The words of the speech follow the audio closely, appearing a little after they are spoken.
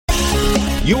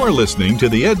You are listening to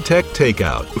the EdTech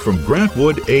Takeout from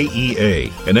Grantwood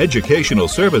AEA, an educational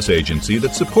service agency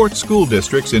that supports school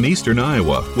districts in eastern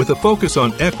Iowa with a focus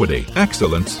on equity,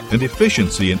 excellence, and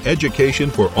efficiency in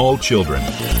education for all children.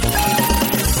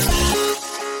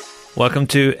 Welcome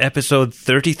to episode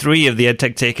 33 of the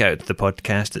EdTech Takeout, the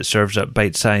podcast that serves up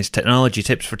bite-sized technology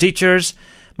tips for teachers.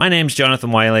 My name's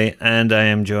Jonathan Wiley, and I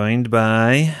am joined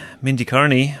by Mindy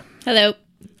Carney. Hello.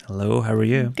 Hello, how are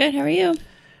you? Good, how are you?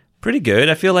 Pretty good.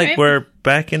 I feel like we're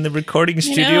back in the recording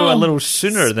studio a little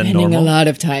sooner than normal. Spending a lot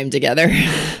of time together.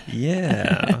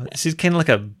 Yeah. This is kind of like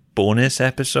a bonus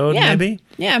episode, maybe?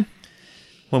 Yeah.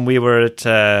 When we were at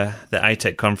the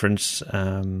iTech conference, it was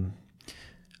going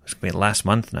to be last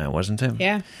month now, wasn't it?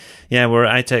 Yeah. Yeah, we were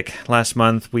at iTech last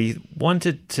month. We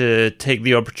wanted to take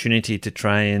the opportunity to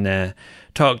try and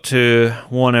talk to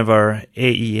one of our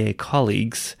AEA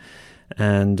colleagues.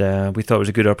 And we thought it was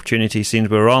a good opportunity, since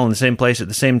we were all in the same place at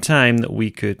the same time, that we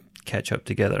could catch up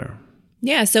together.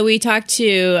 Yeah, so we talked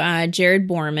to Jared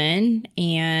Borman,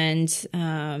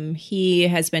 and he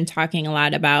has been talking a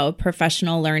lot about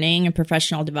professional learning and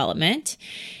professional development.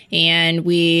 And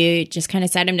we just kind of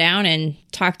sat him down and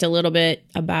talked a little bit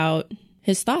about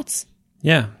his thoughts.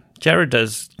 Yeah. Jared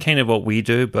does kind of what we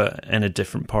do, but in a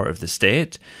different part of the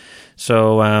state.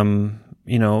 So,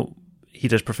 he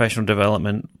does professional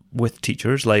development with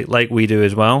teachers like we do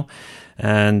as well.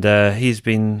 And he's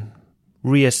been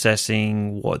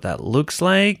reassessing what that looks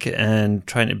like and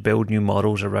trying to build new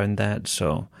models around that.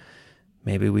 So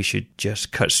maybe we should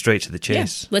just cut straight to the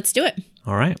chase. Yeah, let's do it.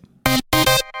 All right.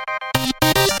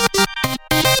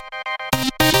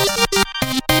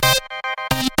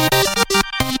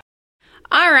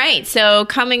 All right, so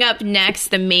coming up next,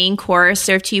 the main course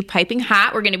served to you piping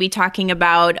hot. We're going to be talking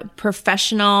about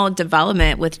professional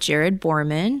development with Jared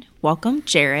Borman. Welcome,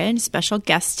 Jared, special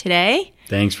guest today.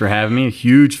 Thanks for having me. A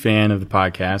huge fan of the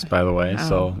podcast, by the way,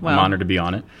 so I'm honored to be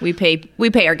on it. We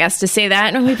pay our guests to say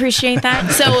that, and we appreciate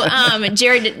that. So,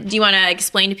 Jared, do you want to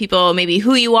explain to people maybe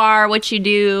who you are, what you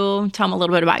do? Tell them a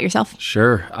little bit about yourself.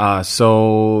 Sure.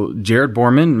 So, Jared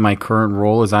Borman, my current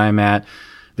role is I am at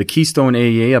the Keystone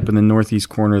AEA up in the northeast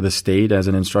corner of the state as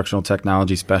an instructional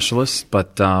technology specialist,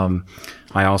 but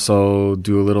I also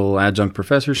do a little adjunct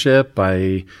professorship.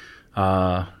 I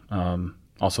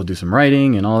also do some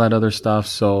writing and all that other stuff.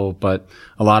 So, but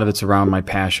a lot of it's around my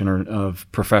passion of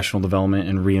professional development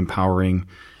and re-empowering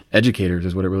educators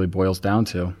is what it really boils down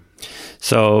to.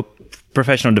 So,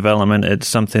 professional development, it's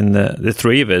something that the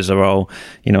three of us are all,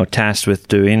 tasked with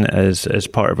doing as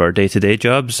part of our day-to-day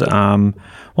jobs.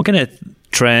 What kind of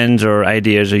trends or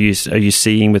ideas are you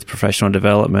seeing with professional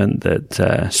development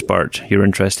that sparked your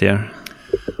interest here?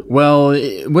 Well,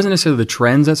 it wasn't necessarily the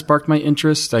trends that sparked my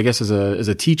interest. I guess as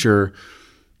a teacher,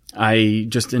 I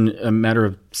just in a matter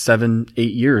of 7-8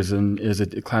 years, and as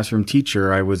a classroom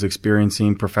teacher, I was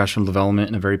experiencing professional development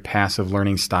in a very passive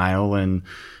learning style, and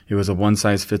it was a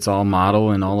one-size-fits-all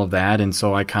model and all of that. And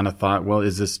so I kind of thought, well,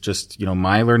 is this just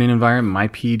my learning environment, my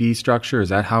PD structure? Is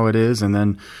that how it is? And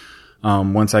then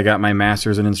once I got my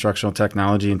master's in instructional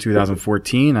technology in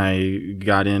 2014, I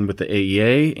got in with the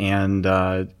AEA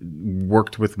and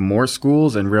worked with more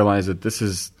schools and realized that this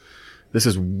is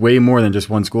way more than just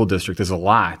one school district. There's a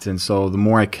lot. And so the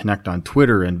more I connect on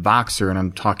Twitter and Voxer, and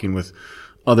I'm talking with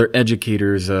other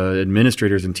educators,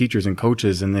 administrators and teachers and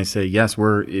coaches, and they say, yes,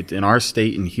 we're in our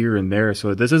state and here and there.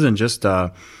 So this isn't just,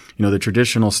 the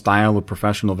traditional style of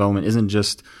professional development isn't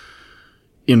just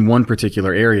in one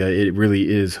particular area. It really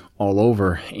is all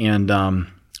over. And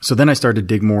so then I started to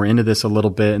dig more into this a little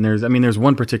bit. And there's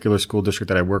one particular school district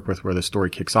that I work with where the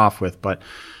story kicks off with. But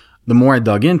the more I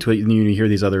dug into it, you hear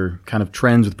these other kind of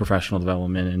trends with professional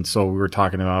development. And so we were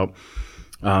talking about,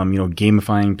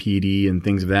 gamifying PD and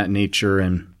things of that nature,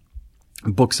 and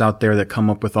books out there that come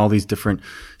up with all these different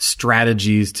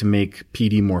strategies to make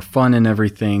PD more fun and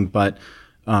everything. But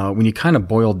when you kind of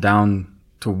boil down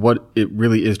to what it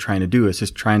really is trying to do, it's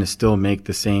just trying to still make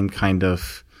the same kind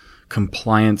of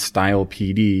compliance style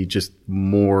PD just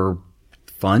more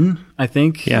fun, I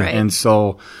think. Yeah. Right. And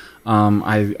so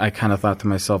I kind of thought to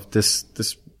myself, this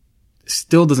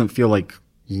still doesn't feel like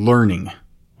learning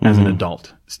as an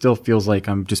adult. Still feels like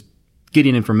I'm just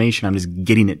getting information. I'm just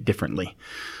getting it differently.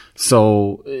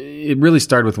 So it really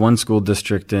started with one school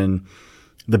district, and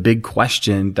the big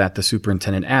question that the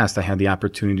superintendent asked, I had the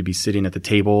opportunity to be sitting at the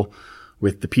table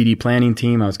with the PD planning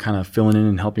team. I was kind of filling in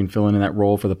and helping fill in that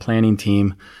role for the planning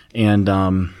team. And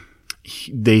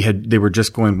they were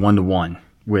just going one-to-one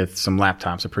with some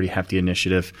laptops, a pretty hefty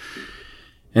initiative.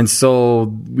 And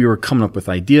so we were coming up with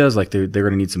ideas like they're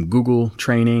going to need some Google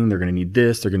training. They're going to need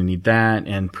this. They're going to need that.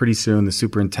 And pretty soon the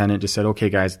superintendent just said, okay,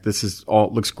 guys, this is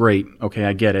all looks great. Okay,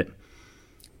 I get it.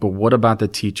 But what about the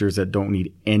teachers that don't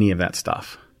need any of that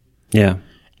stuff? Yeah.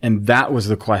 And that was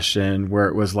the question where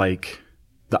it was like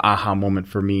the aha moment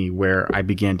for me, where I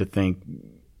began to think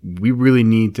we really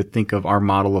need to think of our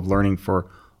model of learning for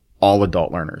all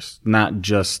adult learners, not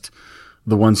just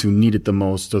the ones who need it the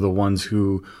most or the ones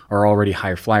who are already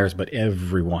higher flyers, but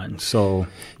everyone. So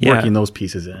working those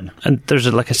pieces in. And there's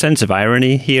like a sense of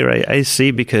irony here I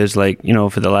see, because like, you know,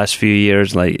 for the last few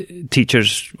years, like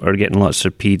teachers are getting lots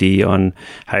of PD on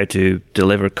how to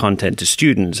deliver content to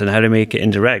students and how to make it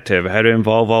interactive, how to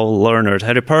involve all learners,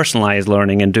 how to personalize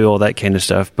learning and do all that kind of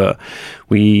stuff. But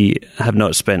we have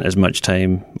not spent as much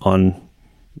time on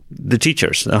the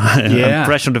teachers,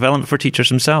 professional development for teachers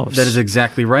themselves. That is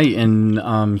exactly right.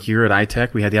 And here at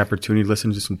iTech, we had the opportunity to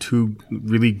listen to two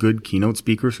really good keynote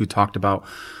speakers who talked about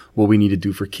what we need to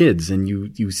do for kids. And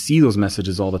you see those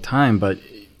messages all the time. But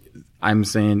I'm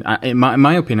saying, in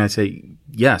my opinion, I say,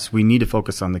 yes, we need to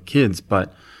focus on the kids,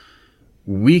 but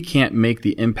we can't make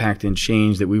the impact and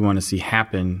change that we want to see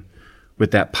happen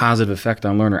with that positive effect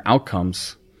on learner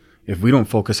outcomes if we don't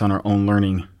focus on our own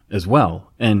learning as well.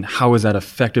 And how is that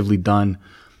effectively done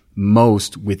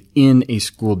most within a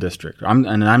school district?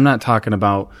 I'm not talking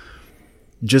about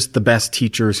just the best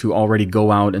teachers who already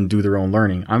go out and do their own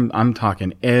learning. I'm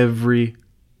talking every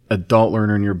adult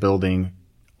learner in your building.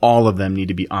 All of them need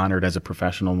to be honored as a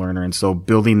professional learner. And so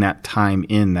building that time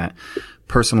in, that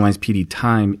personalized PD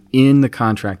time in the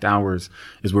contract hours,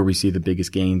 is where we see the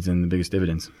biggest gains and the biggest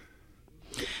dividends.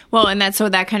 Well, and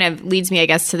that kind of leads me, I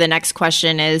guess, to the next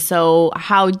question is, so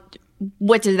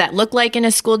what does that look like in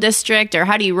a school district, or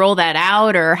how do you roll that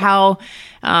out, or how,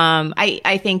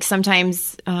 I think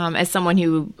sometimes, as someone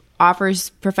who offers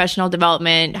professional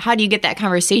development, how do you get that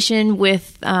conversation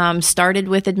started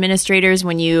with administrators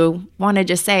when you want to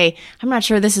just say, I'm not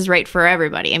sure this is right for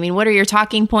everybody? I mean, what are your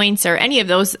talking points or any of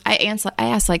those? I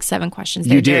asked like 7 questions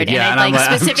there, Jared, and I'd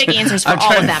like specific answers for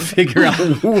all of them. Figure out,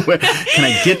 can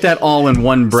I get that all in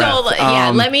one breath?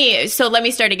 Let me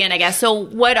start again, I guess. So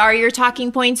what are your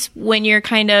talking points when you're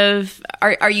kind of,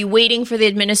 are you waiting for the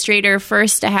administrator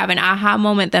first to have an aha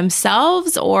moment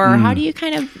themselves, or how do you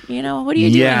kind of, what are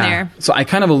you doing there? So I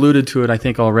kind of alluded to it, I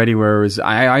think, already, where it was,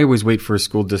 I always wait for a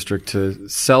school district to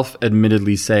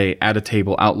self-admittedly say at a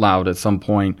table out loud at some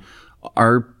point,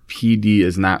 our PD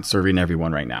is not serving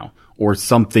everyone right now, or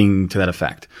something to that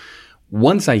effect.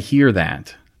 Once I hear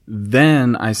that,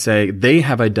 then I say they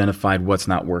have identified what's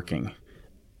not working.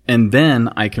 And then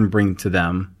I can bring to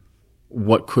them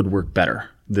what could work better,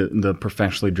 the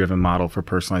professionally driven model for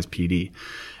personalized PD.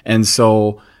 And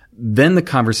so then the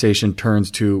conversation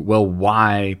turns to, well,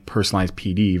 why personalized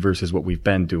PD versus what we've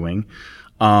been doing?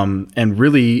 And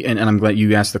really, and I'm glad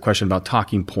you asked the question about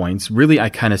talking points. Really, I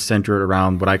kind of center it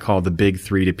around what I call the big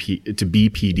 3 to be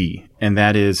PD. And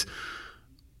that is,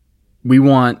 we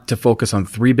want to focus on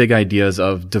 3 big ideas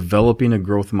of developing a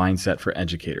growth mindset for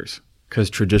educators, because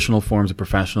traditional forms of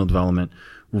professional development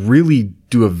really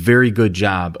do a very good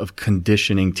job of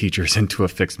conditioning teachers into a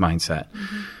fixed mindset.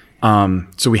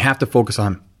 Mm-hmm. So we have to focus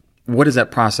on, what does that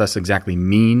process exactly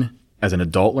mean as an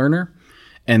adult learner?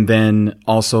 And then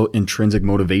also intrinsic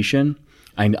motivation.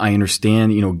 I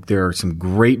understand, there are some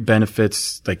great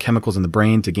benefits, like chemicals in the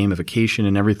brain, to gamification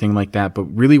and everything like that. But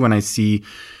really, when I see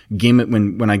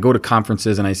when I go to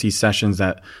conferences and I see sessions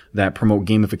that promote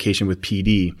gamification with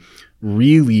PD,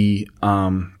 really,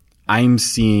 I'm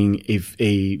seeing a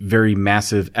very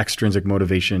massive extrinsic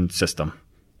motivation system.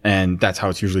 And that's how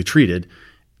it's usually treated.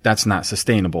 That's not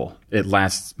sustainable. It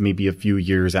lasts maybe a few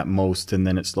years at most, and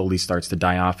then it slowly starts to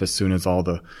die off as soon as all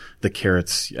the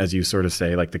carrots, as you sort of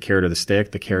say, like the carrot or the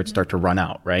stick, the carrots start to run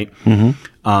out, right?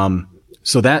 Mm-hmm.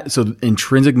 So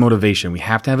intrinsic motivation, we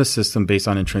have to have a system based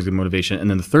on intrinsic motivation. And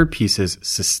then the third piece is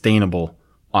sustainable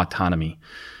autonomy.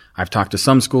 I've talked to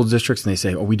some school districts and they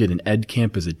say, we did an ed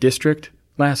camp as a district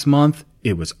last month.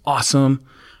 It was awesome.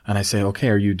 And I say, okay,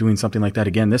 are you doing something like that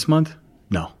again this month?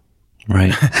 No.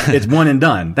 Right. It's one and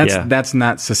done. That's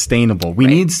not sustainable. We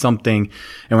need something.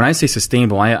 And when I say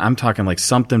sustainable, I'm talking like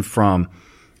something from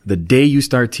the day you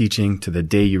start teaching to the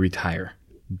day you retire.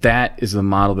 That is the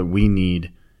model that we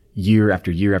need year after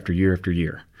year after year after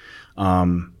year.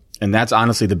 And that's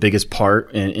honestly the biggest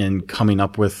part in coming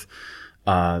up with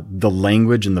the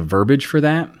language and the verbiage for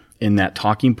that, in that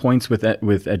talking points with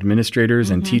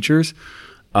administrators and teachers.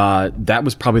 That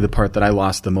was probably the part that I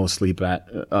lost the most sleep at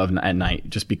night,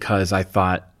 just because I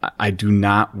thought I do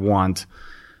not want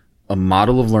a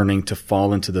model of learning to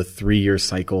fall into the 3-year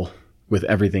cycle with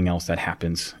everything else that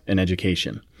happens in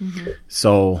education.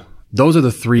 So those are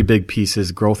the three big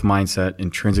pieces: growth mindset,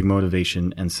 intrinsic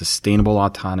motivation, and sustainable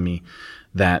autonomy,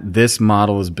 that this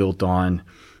model is built on,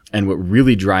 and what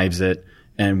really drives it,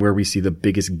 and where we see the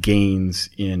biggest gains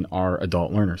in our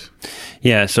adult learners.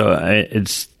 Yeah, so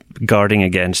it's guarding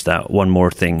against that one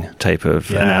more thing type of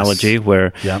analogy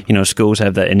where, schools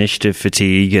have that initiative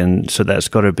fatigue, and so that's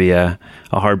got to be a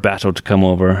hard battle to come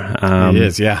over. It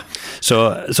is, yeah.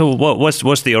 So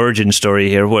what's the origin story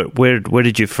here? Where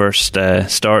did you first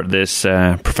start this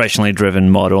professionally driven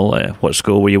model? What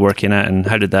school were you working at, and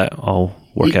how did that all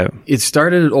work out? It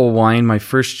started at Old Wine. My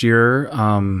first year,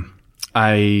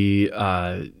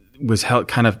 I was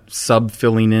kind of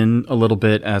sub-filling in a little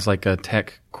bit as like a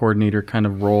tech coordinator kind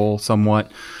of role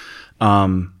somewhat.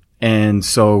 And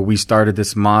so we started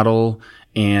this model,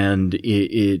 and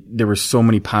there were so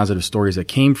many positive stories that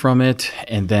came from it.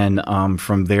 And then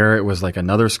from there, it was like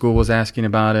another school was asking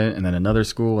about it, and then another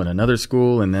school and another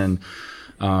school. And then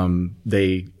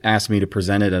they asked me to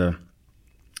present it at a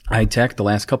iTech the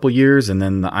last couple of years, and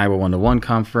then the Iowa 1-to-1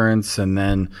 conference, and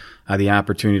then I had the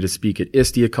opportunity to speak at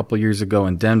ISTE a couple of years ago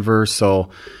in Denver. So,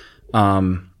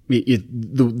 so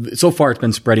far it's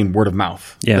been spreading word of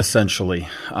mouth, essentially.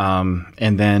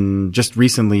 And then just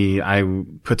recently I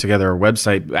put together a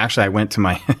website. Actually, I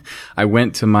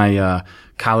went to my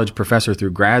college professor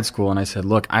through grad school, and I said,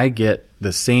 look, I get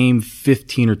the same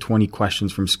 15 or 20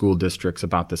 questions from school districts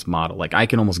about this model. Like, I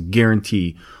can almost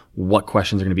guarantee what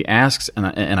questions are going to be asked, and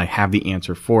I have the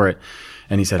answer for it.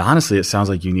 And he said, honestly, it sounds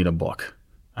like you need a book.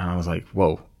 And I was like,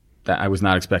 whoa, I was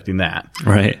not expecting that.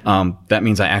 Right. That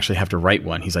means I actually have to write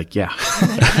one. He's like, yeah.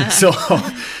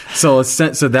 So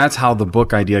that's how the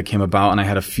book idea came about. And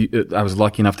I was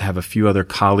lucky enough to have a few other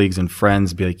colleagues and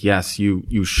friends be like, yes,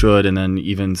 you should. And then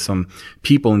even some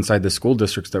people inside the school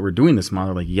districts that were doing this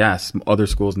model, like, yes, other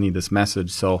schools need this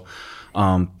message. So,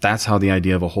 that's how the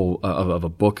idea of a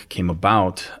book came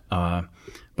about.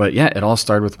 But yeah, it all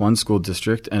started with one school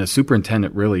district, and a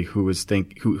superintendent really who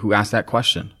asked that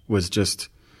question was just,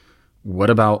 what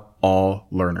about all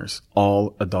learners,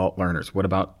 all adult learners? What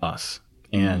about us?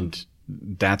 And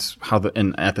that's how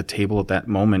and at the table at that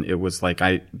moment, it was like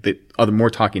more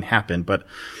talking happened, but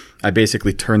I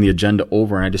basically turned the agenda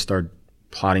over and I just started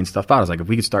plotting stuff out. I was like, if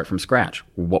we could start from scratch,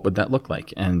 what would that look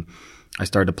like? And I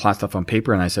started to plot stuff on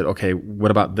paper, and I said, okay,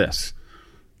 what about this?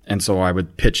 And so I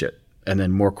would pitch it, and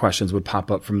then more questions would pop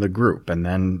up from the group. And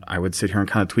then I would sit here and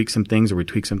kind of tweak some things, or we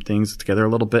tweak some things together a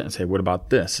little bit and say, what about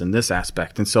this and this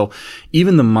aspect? And so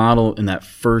even the model in that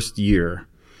first year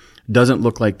doesn't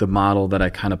look like the model that I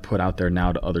kind of put out there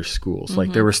now to other schools.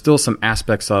 Like, there were still some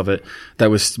aspects of it that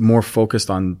was more focused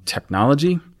on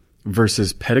technology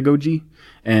versus pedagogy.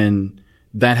 And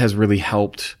that has really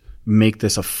helped make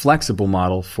this a flexible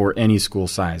model for any school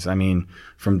size. I mean,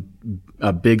 from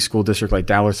a big school district like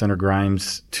Dollar Center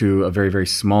Grimes to a very, very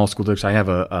small school district. I have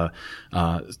a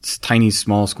tiny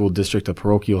small school district, a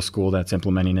parochial school that's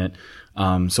implementing it.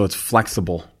 So it's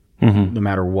flexible no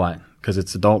matter what, because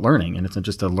it's adult learning, and it's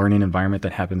just a learning environment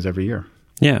that happens every year.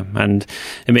 Yeah, and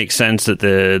it makes sense that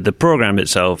the program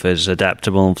itself is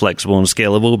adaptable and flexible and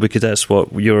scalable, because that's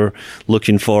what you're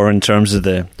looking for in terms of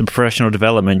the professional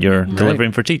development you're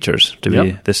delivering for teachers to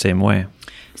be the same way.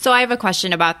 So I have a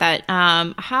question about that.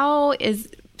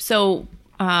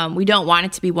 We don't want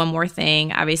it to be one more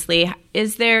thing, obviously.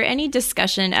 Is there any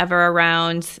discussion ever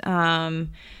around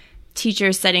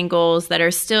teachers setting goals that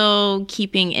are still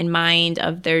keeping in mind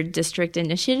of their district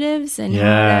initiatives?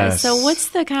 And so what's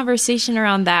the conversation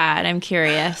around that? I'm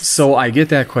curious. So I get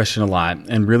that question a lot.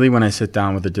 And really, when I sit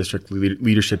down with the district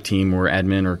leadership team or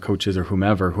admin or coaches or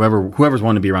whoever's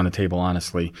wanting to be around the table,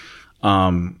 honestly,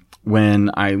 when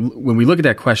we look at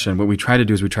that question, what we try to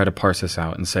do is we try to parse this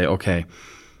out and say, okay,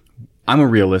 I'm a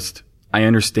realist. I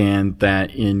understand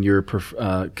that in your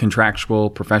contractual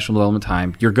professional development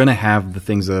time, you're going to have the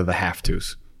things that are the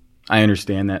have-tos. I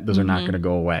understand that those are not going to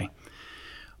go away.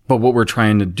 But what we're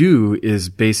trying to do is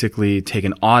basically take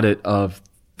an audit of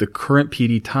the current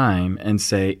PD time and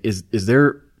say, is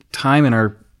there time in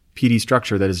our PD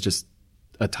structure that is just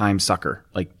a time sucker,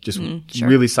 like just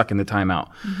really sucking the time out?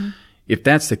 If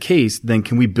that's the case, then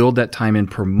can we build that time in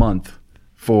per month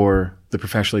for the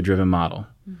professionally driven model?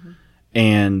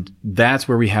 And that's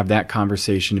where we have that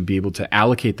conversation to be able to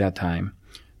allocate that time,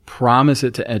 promise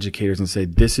it to educators and say,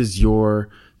 this is your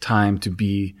time to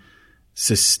be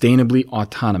sustainably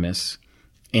autonomous.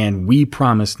 And we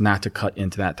promise not to cut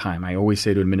into that time. I always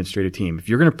say to administrative team, if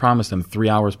you're going to promise them 3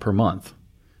 hours per month,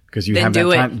 because you have that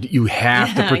time, you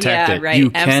have to protect it. Right. You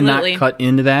cannot cut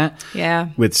into that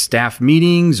with staff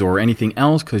meetings or anything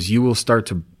else, because you will start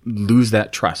to lose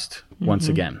that trust once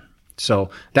again. So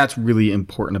that's really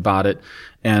important about it.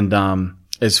 And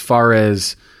as far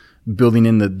as building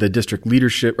in the district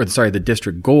leadership, the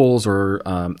district goals or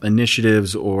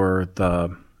initiatives or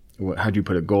how do you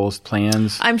put it? Goals,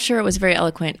 plans? I'm sure it was very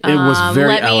eloquent. It was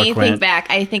very eloquent. Let me think eloquent. back.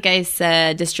 I think I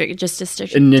said district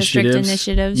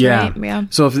initiatives. Right? Yeah.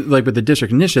 So if, like with the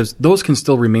district initiatives, those can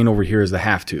still remain over here as the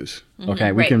have tos.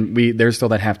 Okay. There's still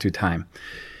that have to time.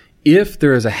 If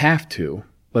there is a have to,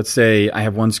 let's say I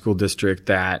have one school district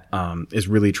that is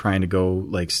really trying to go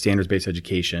like standards-based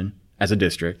education as a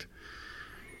district.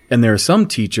 And there are some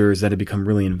teachers that have become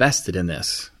really invested in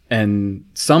this. And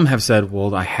some have said,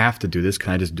 well, I have to do this.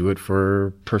 Can I just do it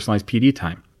for personalized PD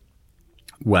time?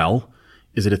 Well,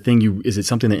 is it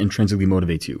something that intrinsically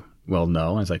motivates you? Well,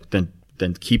 no. I was like, then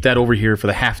keep that over here for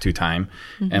the have to time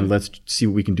and let's see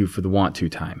what we can do for the want to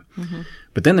time.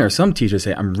 But then there are some teachers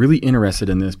that say, I'm really interested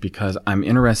in this because I'm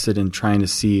interested in trying to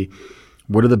see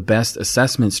what are the best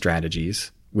assessment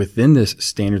strategies within this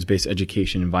standards-based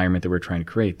education environment that we're trying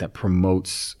to create that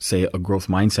promotes, say, a growth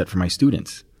mindset for my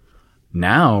students.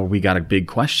 Now we got a big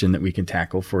question that we can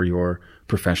tackle for your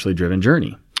professionally driven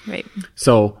journey. Right.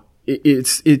 So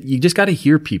you just got to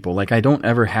hear people. Like I don't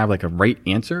ever have like a right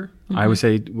answer. I would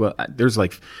say, well, there's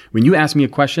like, when you ask me a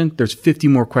question, there's 50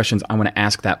 more questions I want to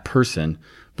ask that person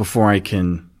before I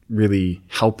can really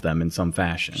help them in some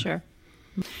fashion. Sure.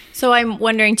 So I'm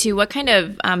wondering too, what kind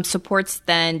of supports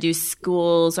then do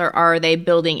schools or are they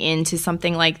building into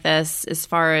something like this as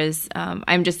far as,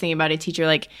 I'm just thinking about a teacher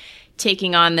like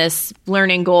taking on this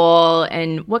learning goal,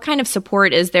 and what kind of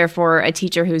support is there for a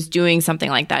teacher who's doing something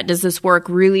like that? Does this work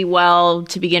really well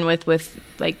to begin with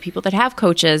like people that have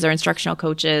coaches or instructional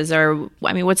coaches, or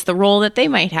I mean, what's the role that they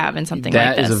might have in something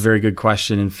like this? That is a very good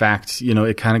question. In fact,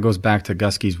 it kind of goes back to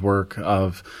Guskey's work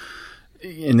of,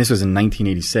 and this was in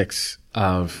 1986,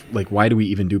 of like, why do we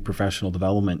even do professional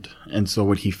development? And so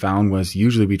what he found was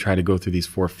usually we try to go through these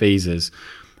 4 phases.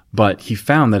 But he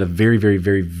found that a very, very,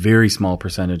 very, very small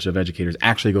percentage of educators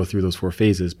actually go through those 4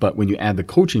 phases. But when you add the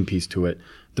coaching piece to it,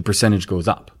 the percentage goes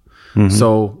up.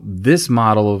 So this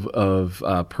model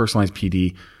of personalized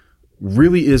PD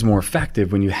really is more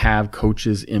effective when you have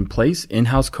coaches in place,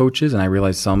 in-house coaches. And I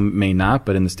realize some may not,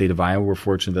 but in the state of Iowa, we're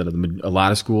fortunate that a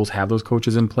lot of schools have those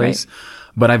coaches in place. Right.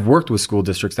 But I've worked with school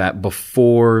districts that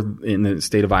before in the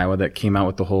state of Iowa that came out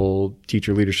with the whole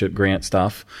teacher leadership grant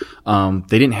stuff.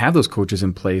 They didn't have those coaches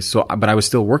in place. But I was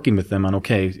still working with them on,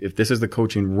 okay, if this is the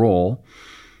coaching role,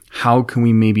 how can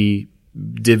we maybe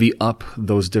divvy up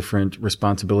those different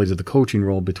responsibilities of the coaching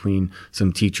role between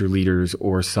some teacher leaders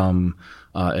or some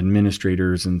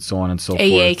administrators and so on and so forth.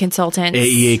 AEA consultants.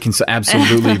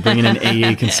 Absolutely. Bringing in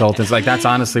AEA consultants. Like that's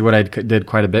honestly what I did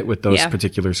quite a bit with those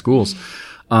particular schools.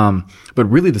 But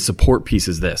really the support piece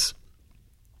is this.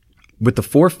 With the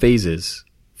 4 phases,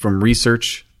 from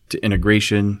research to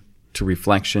integration to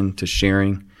reflection to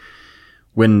sharing,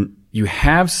 when you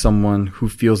have someone who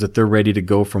feels that they're ready to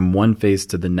go from one phase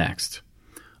to the next,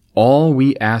 all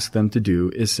we ask them to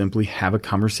do is simply have a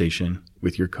conversation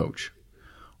with your coach.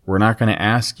 We're not going to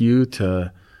ask you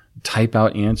to type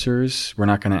out answers. We're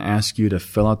not going to ask you to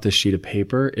fill out this sheet of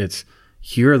paper. It's,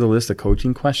 here are the list of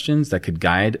coaching questions that could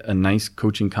guide a nice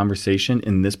coaching conversation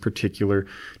in this particular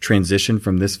transition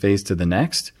from this phase to the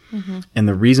next. And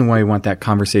the reason why we want that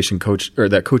coaching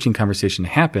conversation to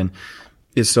happen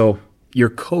is so your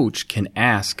coach can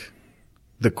ask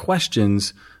the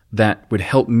questions that would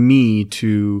help me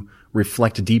to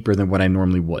reflect deeper than what I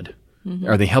normally would.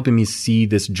 Are they helping me see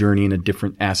this journey in a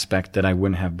different aspect that I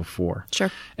wouldn't have before?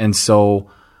 Sure. And so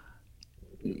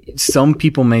some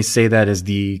people may say that as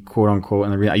the quote unquote,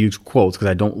 and I use quotes because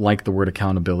I don't like the word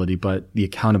accountability, but the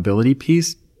accountability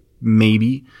piece,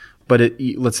 maybe. But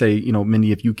let's say,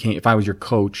 Mindy, if I was your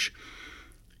coach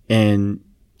and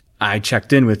I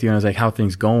checked in with you and I was like, how are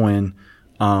things going?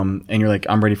 And you're like,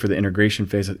 I'm ready for the integration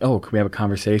phase. Like, oh, can we have a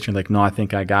conversation? Like, no, I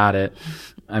think I got it.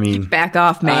 I mean, back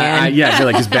off, man. You're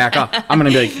like, just back off. I'm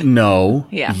going to be like, no,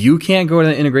 you can't go to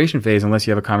the integration phase unless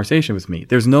you have a conversation with me.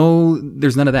 There's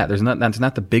none of that. That's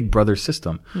not the big brother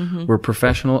system. We're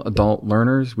professional adult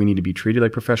learners. We need to be treated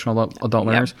like professional adult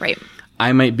learners. Right.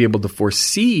 I might be able to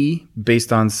foresee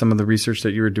based on some of the research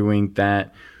that you were doing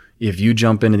that if you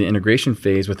jump into the integration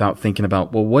phase without thinking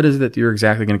about, well, what is it that you're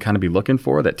exactly going to kind of be looking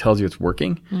for that tells you it's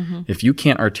working? If you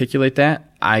can't articulate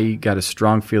that, I got a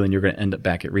strong feeling you're going to end up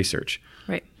back at research.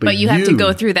 Right. But you have to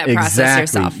go through that process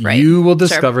yourself, right? You will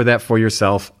discover that for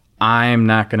yourself. I'm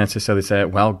not going to necessarily say,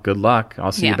 well, good luck.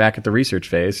 I'll see you back at the research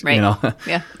phase. Right.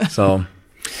 So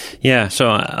Yeah. So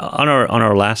on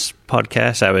our last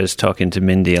podcast, I was talking to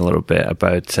Mindy a little bit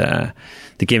about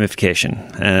the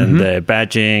gamification and the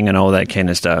badging and all that kind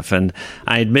of stuff. And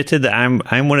I admitted that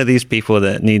I'm one of these people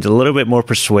that needs a little bit more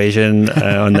persuasion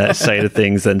on that side of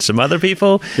things than some other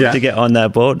people to get on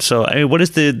that boat. So, I mean, what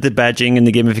does the badging and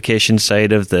the gamification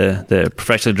side of the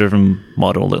professionally driven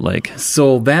model look like?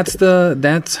 So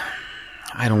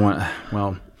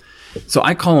So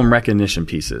I call them recognition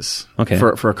pieces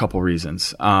for a couple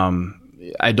reasons.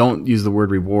 I don't use the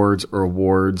word rewards or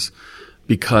awards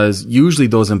because usually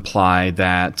those imply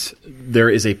that there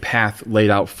is a path laid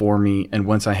out for me, and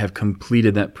once I have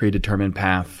completed that predetermined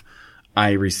path,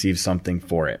 I receive something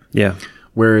for it. Yeah.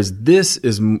 Whereas this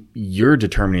is you're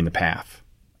determining the path.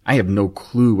 I have no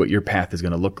clue what your path is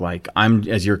going to look like.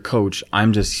 As your coach,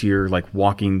 I'm just here like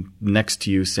walking next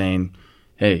to you saying,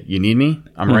 hey, you need me?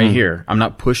 I'm right here. I'm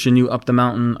not pushing you up the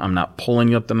mountain. I'm not pulling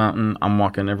you up the mountain. I'm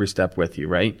walking every step with you,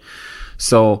 right?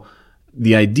 So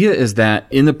the idea is that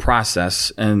in the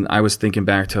process, and I was thinking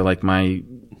back to like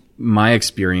my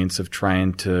experience of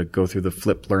trying to go through the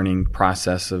flipped learning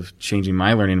process of changing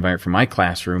my learning environment for my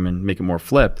classroom and make it more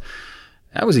flipped.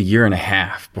 That was a year and a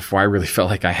half before I really felt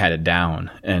like I had it down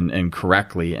and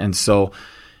correctly. And so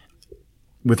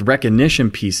with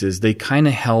recognition pieces, they kind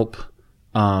of help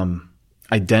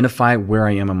identify where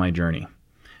I am on my journey.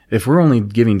 If we're only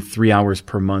giving 3 hours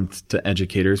per month to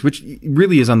educators, which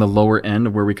really is on the lower end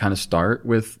of where we kind of start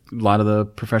with a lot of the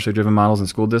professionally driven models in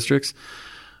school districts.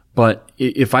 But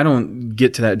if I don't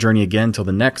get to that journey again till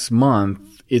the next month,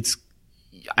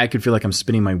 I could feel like I'm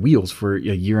spinning my wheels for a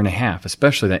year and a half,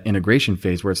 especially that integration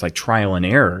phase where it's like trial and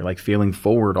error, like failing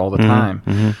forward all the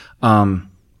time.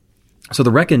 So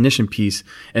the recognition piece,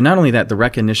 and not only that, the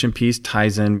recognition piece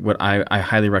ties in what I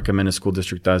highly recommend a school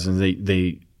district does, and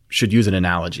they should use an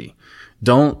analogy.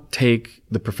 Don't take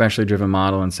the professionally driven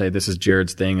model and say, this is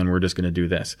Jared's thing and we're just going to do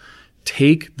this.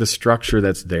 Take the structure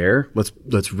that's there. Let's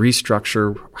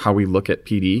restructure how we look at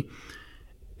PD,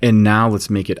 and now let's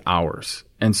make it ours.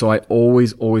 And so I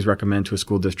always recommend to a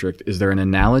school district, is there an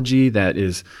analogy that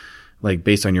is like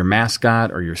based on your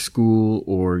mascot or your school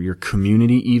or your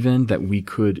community even, that we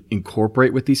could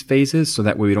incorporate with these phases, so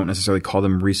that way we don't necessarily call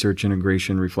them research,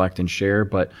 integration, reflect, and share,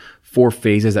 but 4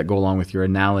 phases that go along with your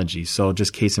analogy. So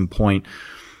just case in point,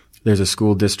 there's a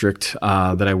school district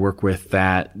that I work with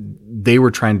that they were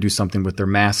trying to do something with their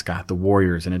mascot, the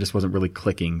Warriors, and it just wasn't really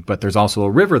clicking. But there's also a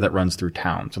river that runs through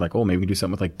town. So like, oh, maybe we can do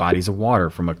something with like bodies of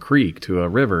water from a creek to a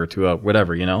river to a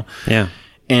whatever, you know? Yeah.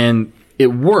 And it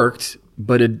worked,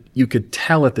 but you could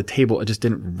tell at the table it just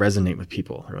didn't resonate with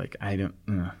people. They're like,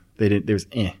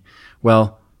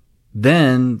 Well,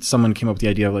 then someone came up with the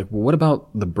idea of like, well, what about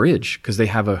the bridge? Because they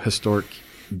have a historic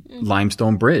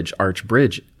limestone bridge, arch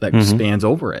bridge that spans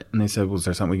over it. And they said, well, is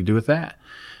there something we can do with that?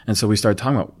 And so we started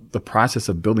talking about the process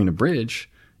of building a bridge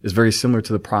is very similar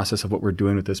to the process of what we're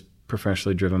doing with this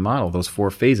professionally driven model. Those 4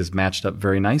 phases matched up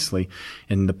very nicely.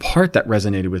 And the part that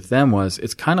resonated with them was,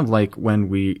 it's kind of like when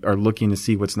we are looking to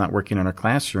see what's not working in our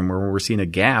classroom, or when we're seeing a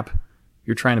gap,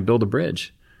 you're trying to build a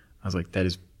bridge. I was like, that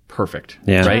is perfect.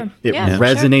 Yeah. Right? Sure. It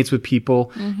resonates with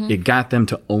people. It got them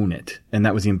to own it. And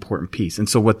that was the important piece. And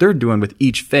so what they're doing with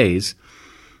each phase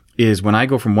is, when I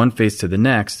go from one phase to the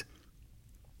next,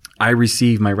 I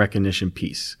receive my recognition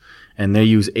piece. And they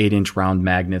use 8-inch round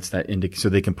magnets that indicate, so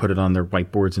they can put it on their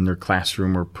whiteboards in their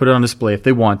classroom or put it on display if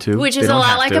they want to. Which is a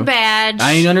lot like a badge.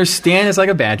 I understand it's like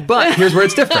a badge, but here's where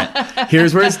it's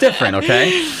different.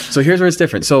 Okay? So here's where it's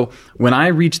different. So when I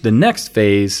reach the next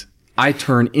phase, I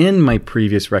turn in my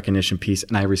previous recognition piece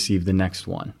and I receive the next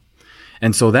one.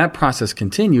 And so that process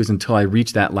continues until I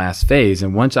reach that last phase.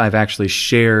 And once I've actually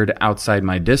shared outside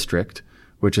my district,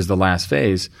 which is the last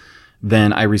phase,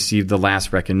 then I receive the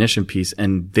last recognition piece,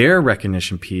 and their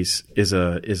recognition piece is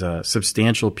a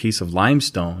substantial piece of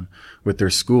limestone with their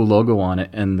school logo on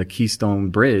it and the Keystone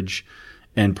Bridge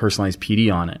and personalized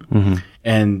PD on it.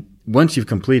 And once you've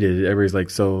completed it, everybody's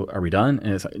like, so are we done?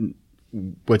 And it's like,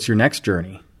 what's your next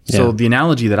journey? Yeah. So the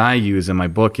analogy that I use in my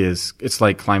book is, it's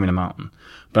like climbing a mountain,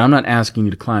 but I'm not asking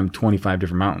you to climb 25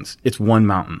 different mountains. It's one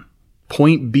mountain.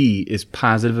 Point B is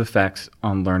positive effects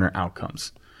on learner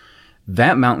outcomes.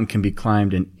 That mountain can be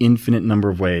climbed an infinite number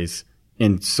of ways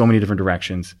in so many different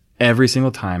directions every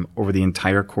single time over the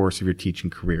entire course of your teaching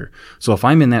career. So if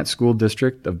I'm in that school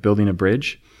district of building a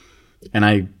bridge and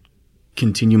I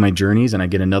continue my journeys and I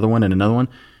get another one and another one,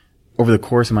 over the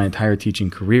course of my entire teaching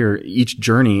career, each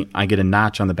journey, I get a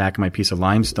notch on the back of my piece of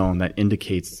limestone that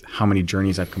indicates how many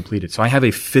journeys I've completed. So I have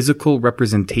a physical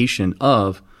representation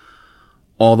of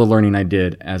all the learning I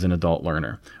did as an adult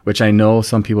learner, which I know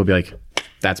some people will be like,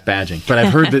 that's badging. But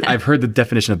I've heard the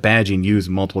definition of badging used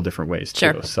multiple different ways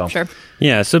too. Sure.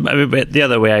 Yeah. So but the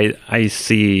other way I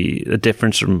see the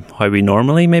difference from how we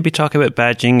normally maybe talk about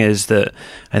badging is that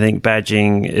I think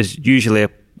badging is usually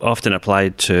often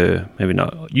applied to, maybe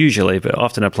not usually, but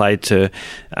often applied to,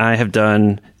 I have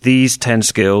done these 10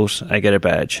 skills, I get a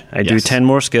badge. I do 10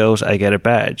 more skills, I get a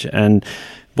badge. And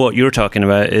what you're talking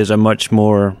about is a much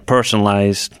more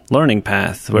personalized learning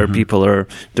path where people are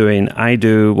doing, I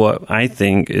do what I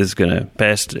think is going to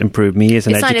best improve me as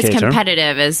an educator. It's not as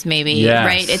competitive as maybe,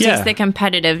 right? It takes the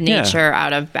competitive nature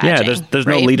out of badging. Yeah, there's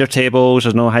no leader tables,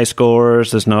 there's no high scores,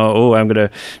 there's no, I'm going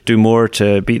to do more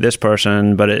to beat this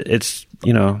person, but it's,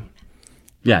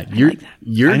 Yeah, your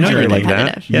journey like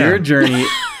that. Yeah. Your journey.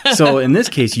 So in this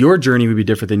case, your journey would be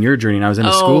different than your journey. And I was in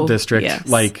a school district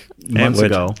months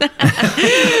ago.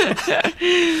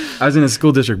 I was in a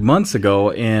school district months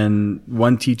ago, and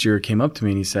one teacher came up to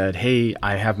me and he said, "Hey,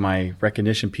 I have my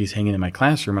recognition piece hanging in my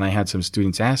classroom, and I had some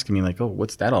students asking me like, oh,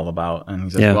 what's that all about?" And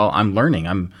he said, "Well, I'm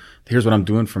learning. Here's what I'm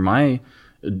doing for my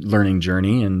learning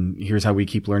journey, and here's how we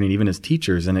keep learning even as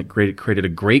teachers." And it created a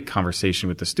great conversation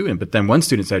with the student. But then one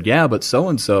student said, "Yeah, but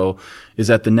so-and-so is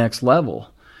at the next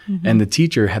level." And the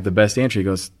teacher had the best answer. He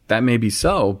goes, "That may be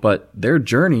so, but their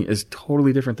journey is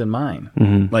totally different than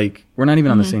mine. Like, we're not even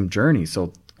on the same journey.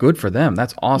 So good for them.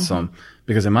 That's awesome.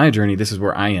 Because in my journey, this is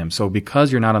where I am." So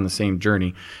because you're not on the same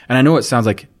journey, and I know it sounds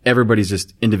like everybody's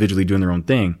just individually doing their own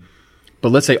thing,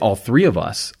 but let's say all three of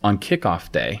us on kickoff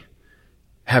day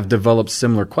have developed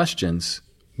similar questions,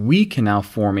 we can now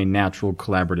form a natural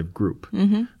collaborative group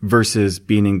versus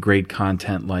being in grade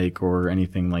content or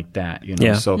anything like that,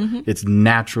 So it's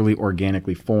naturally,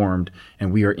 organically formed,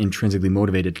 and we are intrinsically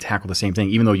motivated to tackle the same thing,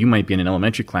 even though you might be in an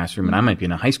elementary classroom and I might be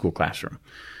in a high school classroom,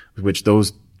 which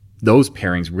those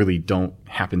pairings really don't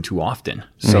happen too often.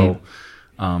 So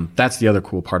that's the other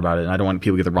cool part about it. And I don't want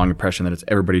people to get the wrong impression that it's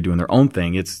everybody doing their own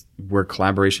thing. It's where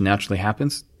collaboration naturally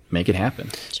happens. Make it happen.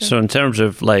 Sure. So in terms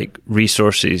of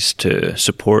resources to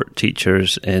support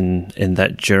teachers in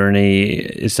that journey,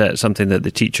 is that something that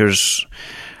the teachers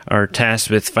are tasked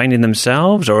with finding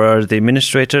themselves, or are the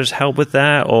administrators help with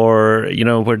that? Or,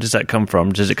 where does that come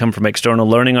from? Does it come from external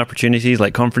learning opportunities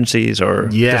like conferences or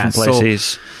different places?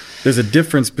 So there's a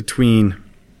difference between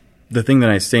the thing that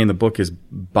I say in the book is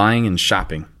buying and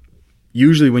shopping.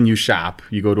 Usually when you shop,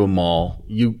 you go to a mall,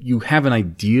 you have an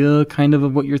idea kind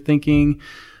of what you're thinking,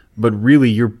 but really,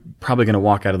 you're probably going to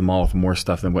walk out of the mall with more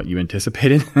stuff than what you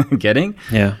anticipated getting.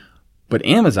 Yeah. But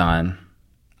Amazon,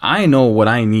 I know what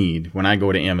I need when I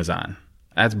go to Amazon.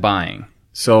 That's buying.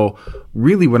 So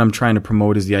really what I'm trying to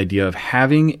promote is the idea of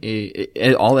having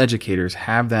all educators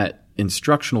have that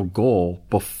instructional goal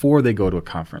before they go to a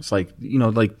conference. Like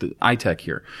the iTech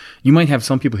here. You might have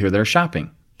some people here that are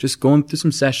shopping, just going through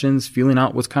some sessions, feeling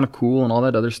out what's kind of cool and all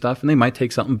that other stuff. And they might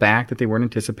take something back that they weren't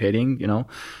anticipating,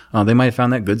 they might have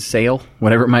found that good sale,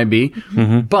 whatever it might be.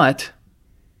 But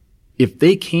if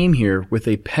they came here with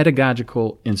a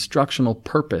pedagogical instructional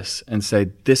purpose and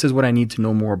said, this is what I need to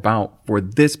know more about for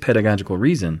this pedagogical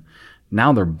reason,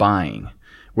 now they're buying.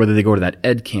 Whether they go to that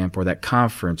ed camp or that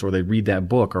conference or they read that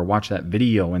book or watch that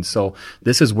video. And so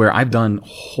this is where I've done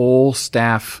whole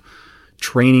staff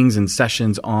trainings and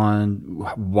sessions on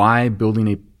why building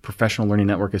a professional learning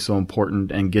network is so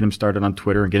important, and get them started on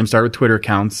Twitter and get them started with Twitter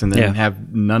accounts, and then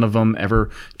have none of them ever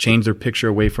change their picture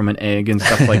away from an egg and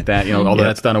stuff like that. Although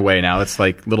that's done away now. It's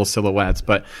like little silhouettes.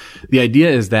 But the idea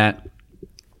is that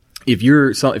if you're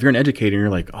an educator and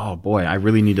you're like, oh boy, I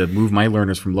really need to move my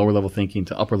learners from lower level thinking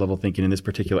to upper level thinking in this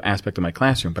particular aspect of my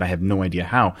classroom, but I have no idea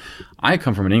how. I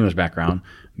come from an English background.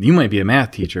 You might be a math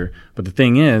teacher, but the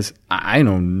thing is, I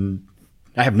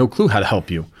have no clue how to help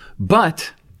you,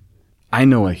 but I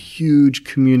know a huge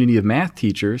community of math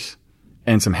teachers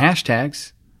and some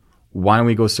hashtags. Why don't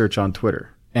we go search on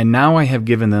Twitter? And now I have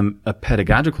given them a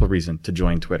pedagogical reason to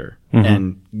join Twitter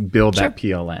and build that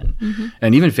PLN.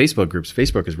 And even Facebook groups.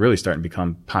 Facebook is really starting to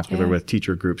become popular with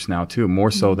teacher groups now too, more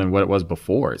so than what it was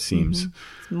before, it seems.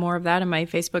 It's more of that in my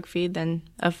Facebook feed than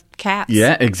of cats.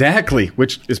 Yeah, exactly,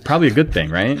 which is probably a good thing,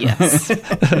 right? Yes.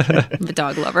 I'm a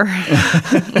dog lover.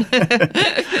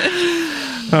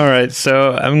 All right,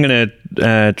 so I'm going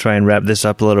to try and wrap this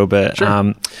up a little bit.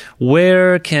 Sure.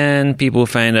 Where can people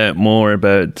find out more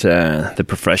about the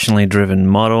professionally driven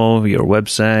model, your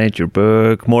website, your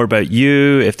book, more about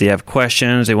you? If they have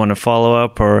questions, they want to follow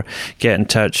up or get in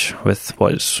touch with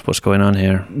what's going on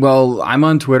here. Well, I'm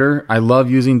on Twitter. I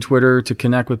love using Twitter to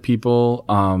connect with people.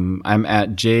 I'm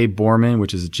at J Bormann,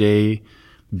 which is JBORMANN,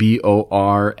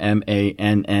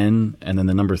 and then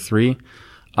the number 3.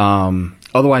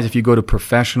 Otherwise, if you go to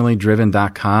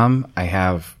professionallydriven.com, I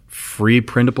have free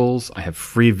printables. I have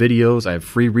free videos. I have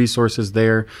free resources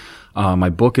there. My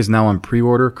book is now on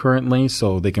pre-order currently,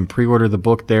 so they can pre-order the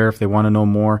book there if they want to know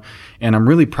more. And I'm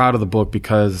really proud of the book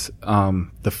because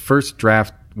the first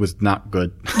draft was not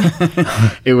good.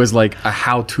 It was like a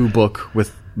how-to book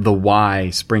with the why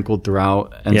sprinkled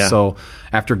throughout. And so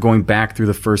after going back through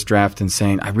the first draft and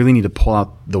saying, I really need to pull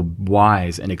out the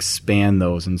whys and expand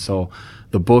those. And so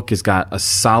the book has got a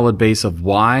solid base of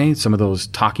why, some of those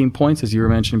talking points, as you were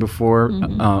mentioning before,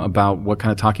 about what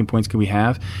kind of talking points can we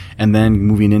have, and then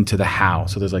moving into the how.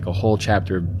 So there's like a whole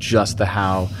chapter of just the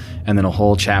how, and then a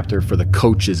whole chapter for the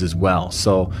coaches as well.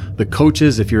 So the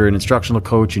coaches, if you're an instructional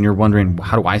coach and you're wondering,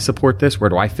 how do I support this? Where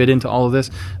do I fit into all of this?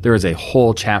 There is a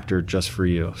whole chapter just for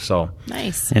you. So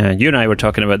nice. Yeah, you and I were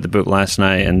talking about the book last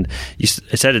night, and you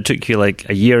said it took you like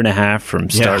a year and a half from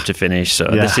start to finish. So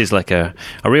this is like a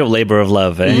real labor of love.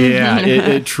 Eh? Yeah,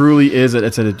 it truly is.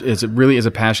 It really is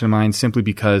a passion of mine, simply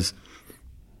because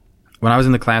when I was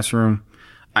in the classroom,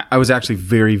 I was actually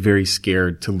very, very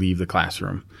scared to leave the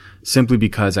classroom, simply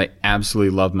because I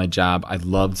absolutely loved my job. I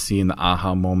loved seeing the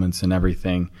aha moments and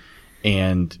everything.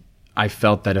 And I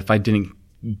felt that if I didn't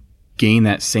gain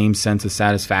that same sense of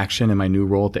satisfaction in my new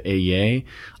role at the AEA,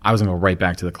 I was going to go right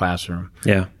back to the classroom.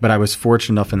 Yeah. But I was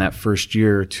fortunate enough in that first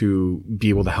year to be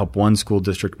able to help one school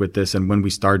district with this. And when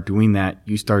we started doing that,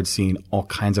 you started seeing all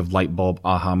kinds of light bulb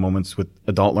aha moments with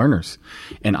adult learners.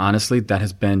 And honestly, that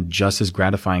has been just as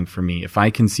gratifying for me. If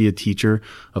I can see a teacher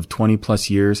of 20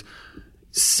 plus years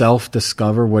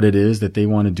self-discover what it is that they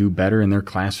want to do better in their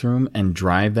classroom and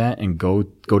drive that and go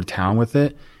to town with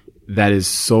it, that is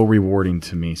so rewarding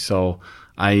to me. So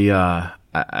I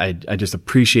just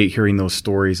appreciate hearing those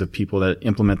stories of people that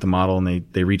implement the model, and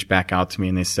they reach back out to me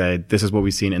and they say, this is what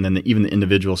we've seen. And then even the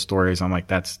individual stories, I'm like,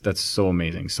 that's so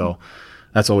amazing. So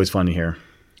that's always fun to hear.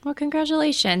 Well,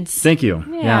 congratulations. Thank you.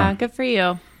 Yeah, good for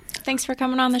you. Thanks for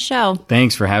coming on the show.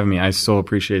 Thanks for having me. I so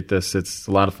appreciate this. It's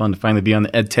a lot of fun to finally be on the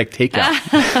EdTech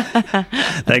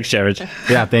Takeout. Thanks, Jared.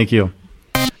 Yeah, thank you.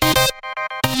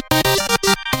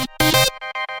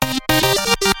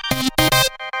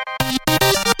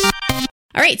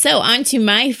 All right, so on to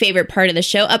my favorite part of the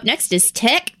show. Up next is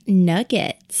Tech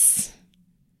Nuggets.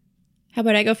 How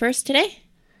about I go first today?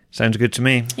 Sounds good to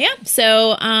me. Yeah,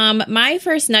 so my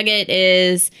first nugget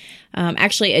is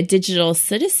actually a digital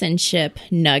citizenship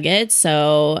nugget.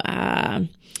 So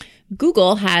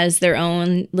Google has their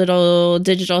own little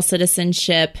digital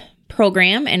citizenship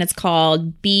program, and it's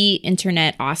called Be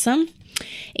Internet Awesome.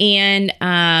 And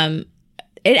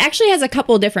it actually has a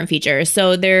couple different features.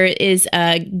 So there is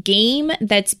a game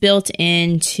that's built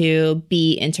into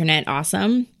Be Internet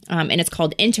Awesome, and it's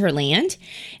called Interland.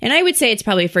 And I would say it's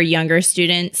probably for younger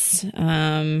students.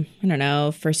 I don't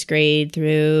know, first grade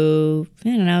through,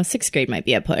 sixth grade might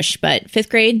be a push, but fifth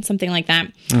grade, something like that.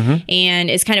 Mm-hmm. And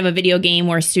it's kind of a video game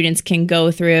where students can go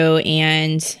through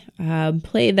and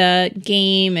play the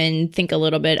game and think a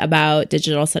little bit about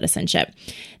digital citizenship.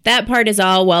 That part is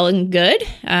all well and good,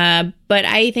 but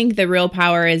I think the real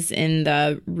power is in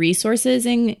the resources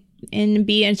in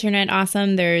Be Internet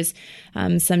Awesome. There's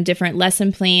some different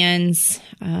lesson plans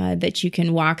that you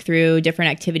can walk through,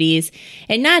 different activities,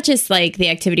 and not just like the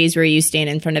activities where you stand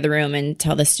in front of the room and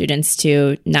tell the students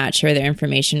to not share their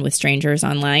information with strangers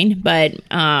online, but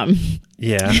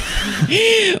yeah,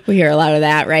 we hear a lot of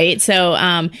that, right? So,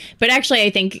 but actually I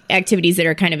think activities that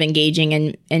are kind of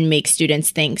engaging and make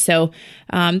students think. So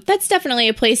that's definitely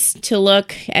a place to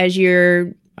look as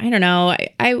you're,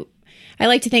 I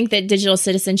like to think that digital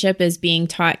citizenship is being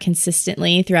taught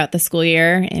consistently throughout the school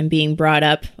year and being brought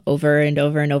up over and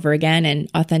over and over again in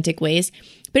authentic ways.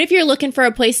 But if you're looking for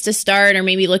a place to start, or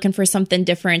maybe looking for something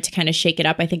different to kind of shake it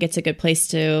up, I think it's a good place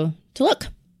to look.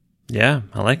 Yeah,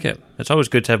 I like it. It's always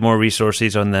good to have more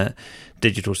resources on that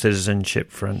digital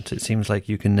citizenship front. It seems like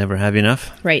you can never have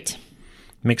enough. Right.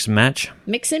 Mix and match.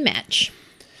 Mix and match.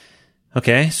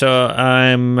 Okay, so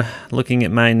I'm looking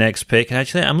at my next pick.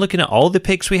 Actually, I'm looking at all the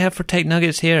picks we have for Tech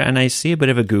Nuggets here, and I see a bit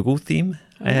of a Google theme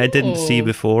I didn't see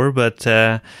before. But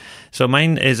so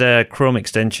mine is a Chrome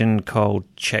extension called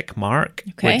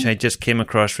Checkmark, which I just came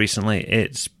across recently.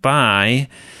 It's by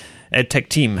EdTech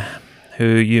Team, who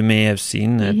you may have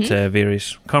seen at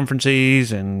various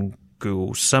conferences and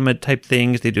Google Summit type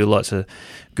things. They do lots of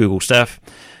Google stuff.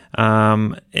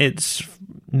 It's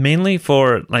mainly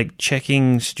for like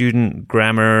checking student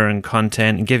grammar and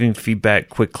content and giving feedback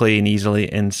quickly and easily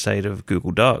inside of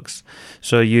Google Docs.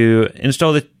 So you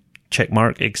install the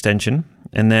Checkmark extension,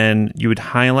 and then you would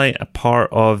highlight a part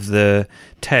of the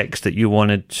text that you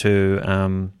wanted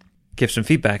to give some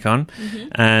feedback on.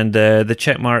 And the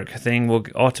check mark thing will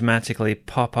automatically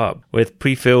pop up with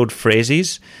pre-filled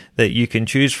phrases that you can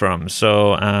choose from.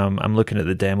 So I'm looking at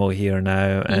the demo here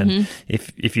now, and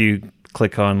if you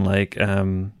click on like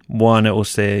one, it will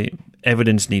say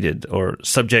evidence needed, or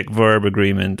subject verb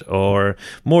agreement, or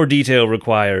more detail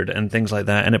required, and things like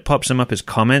that. And it pops them up as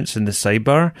comments in the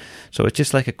sidebar. So it's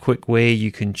just like a quick way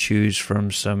you can choose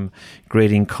from some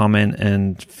grading, comment,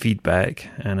 and feedback.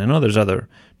 And I know there's other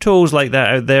tools like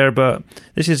that out there, but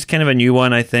this is kind of a new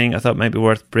one, I think. I thought might be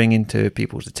worth bringing to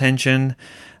people's attention.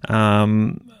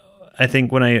 I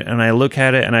think when I look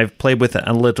at it, and I've played with it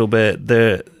a little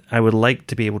bit, I would like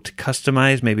to be able to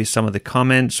customize maybe some of the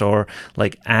comments, or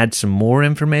like add some more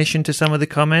information to some of the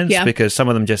comments, because some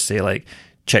of them just say like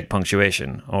check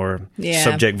punctuation or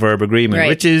subject verb agreement,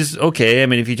 which is okay. I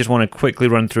mean, if you just want to quickly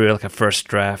run through like a first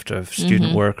draft of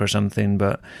student work or something,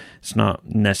 but it's not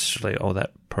necessarily all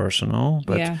that personal,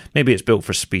 but maybe it's built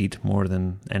for speed more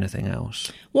than anything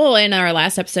else. Well, in our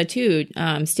last episode too,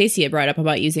 Stacy had brought up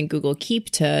about using Google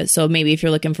Keep so maybe if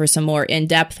you're looking for some more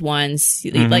in-depth ones,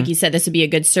 like you said, this would be a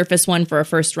good surface one for a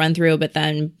first run through, but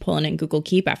then pulling in Google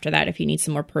Keep after that if you need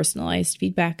some more personalized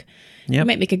feedback. You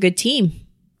might make a good team.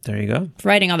 There you go.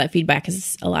 Providing all that feedback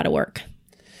is a lot of work.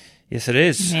 Yes, it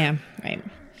is. Yeah, right.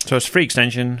 So it's a free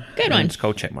extension. Good one. It's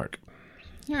called Checkmark.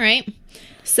 All right.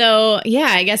 So yeah,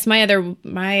 I guess my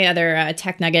other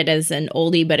tech nugget is an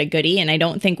oldie but a goodie, and I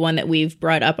don't think one that we've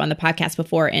brought up on the podcast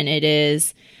before, and it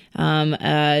is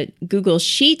a Google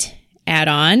Sheet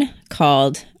add-on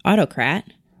called Autocrat.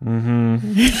 I'm not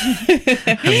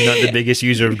the biggest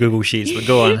user of Google Sheets, but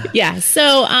go on. Yeah.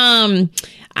 So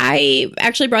I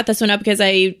actually brought this one up because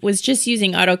I was just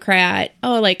using Autocrat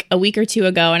like a week or two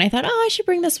ago, and I thought, I should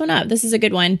bring this one up. This is a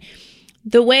good one.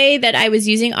 The way that I was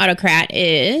using Autocrat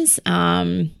is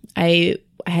I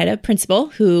had a principal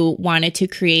who wanted to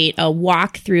create a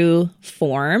walkthrough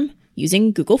form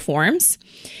using Google Forms.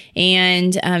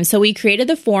 And so we created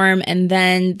the form, and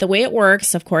then the way it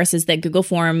works, of course, is that Google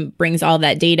Form brings all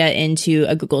that data into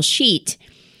a Google Sheet.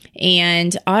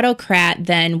 And Autocrat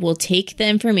then will take the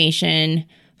information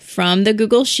from the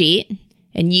Google Sheet,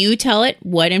 and you tell it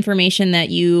what information that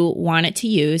you want it to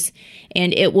use,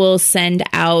 and it will send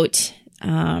out,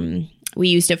 we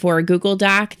used it for a Google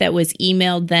Doc that was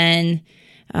emailed then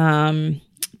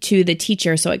to the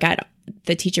teacher. So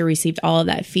the teacher received all of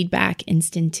that feedback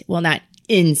not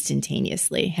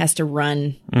instantaneously, has to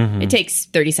run. It takes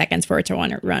 30 seconds for it to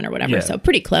run or whatever. So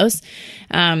pretty close.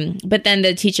 But then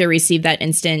the teacher received that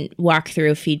instant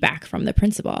walkthrough feedback from the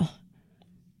principal.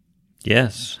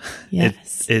 Yes.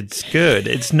 It's good.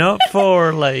 It's not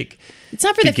for like it's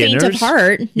not for beginners. The faint of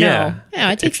heart. No.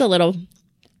 Yeah. It takes a little.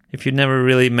 If you've never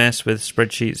really messed with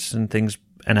spreadsheets and things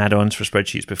and add-ons for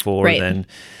spreadsheets before, then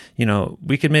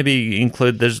we could maybe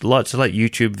include, there's lots of like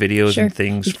YouTube videos and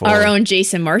things for our own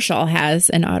Jason Marshall has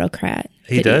an Autocrat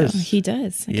video. He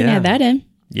does. I can add that in.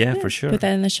 Yeah, for sure. Put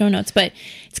that in the show notes. But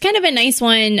it's kind of a nice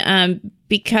one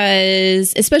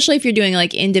because, especially if you're doing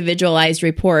like individualized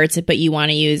reports, but you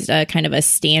want to use a kind of a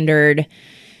standard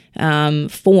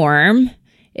form,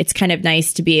 it's kind of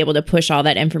nice to be able to push all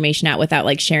that information out without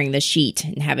like sharing the sheet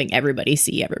and having everybody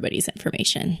see everybody's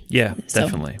information. Yeah,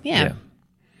 definitely. Yeah.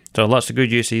 So lots of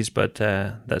good uses, but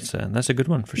that's a good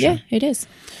one for sure. Yeah, it is.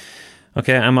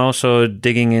 Okay, I'm also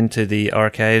digging into the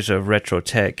archives of Retro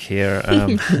Tech here.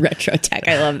 Retro Tech,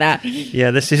 I love that.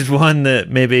 Yeah, this is one that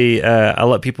maybe a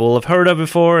lot of people have heard of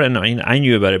before, and I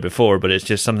knew about it before, but it's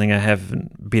just something I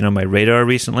haven't been on my radar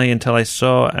recently until I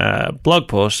saw a blog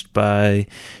post by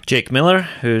Jake Miller,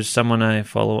 who's someone I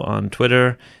follow on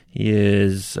Twitter. He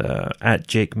is at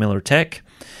Jake Miller Tech.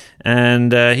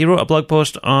 And he wrote a blog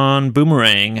post on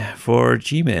Boomerang for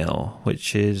Gmail,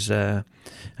 which is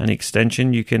an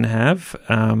extension you can have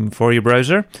for your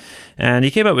browser. And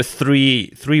he came up with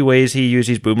three ways he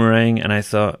uses Boomerang, and I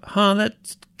thought,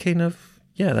 that's kind of,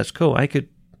 that's cool. I could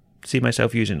see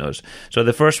myself using those. So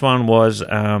the first one was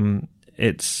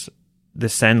it's the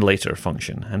send later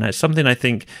function, and that's something I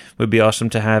think would be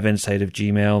awesome to have inside of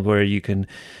Gmail, where you can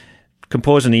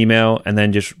compose an email and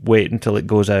then just wait until it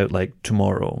goes out like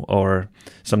tomorrow or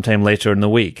sometime later in the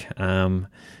week.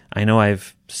 I know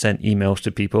I've sent emails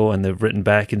to people and they've written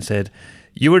back and said,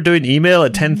 you were doing email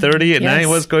at 10:30 at night,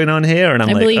 what's going on here? And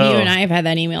I believe you and I have had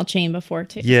that email chain before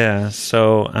too. Yeah,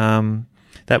 so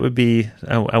that would be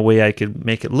a way I could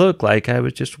make it look like I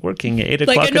was just working at 8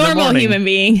 o'clock in the morning. Like a normal human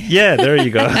being. Yeah, there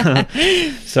you go.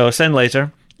 So send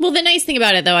later. Well, the nice thing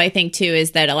about it though, I think too,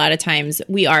 is that a lot of times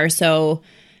we are so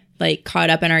like caught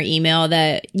up in our email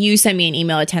that you send me an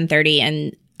email at 10:30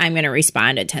 and I'm going to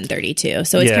respond at 10:32.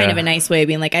 So it's kind of a nice way of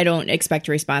being like, I don't expect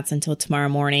a response until tomorrow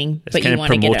morning, it's but you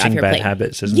want to get it off your bad plate.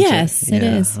 habits, isn't yes, it? it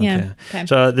is. Yeah. Okay.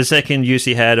 So the second use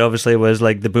he had obviously was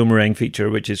like the boomerang feature,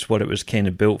 which is what it was kind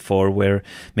of built for, where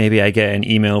maybe I get an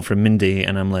email from Mindy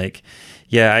and I'm like,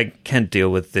 yeah, I can't deal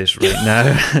with this right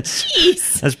now.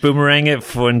 Jeez. Let's boomerang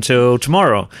it until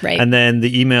tomorrow. Right. And then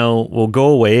the email will go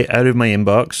away out of my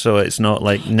inbox, so it's not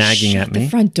like nagging at me. The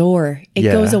front door. It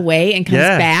goes away and comes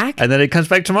back. And then it comes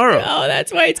back tomorrow. Oh,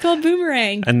 that's why it's called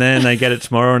boomerang. And then I get it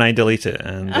tomorrow and I delete it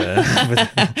and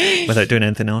without doing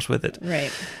anything else with it.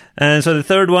 Right. And so the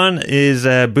third one is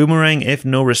boomerang if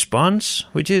no response,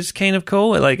 which is kind of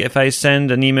cool. Like if I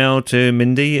send an email to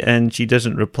Mindy and she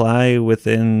doesn't reply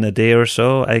within a day or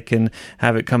so, I can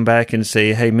have it come back and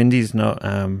say, hey, Mindy's not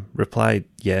replied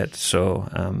yet, so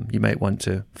you might want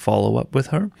to follow up with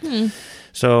her.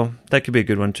 So that could be a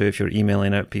good one too if you're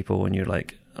emailing out people and you're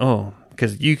like, oh,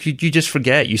 because you just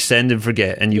forget, you send and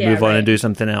forget and you move on and do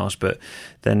something else. But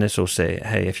then this will say,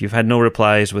 hey, if you've had no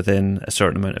replies within a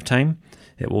certain amount of time,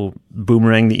 it will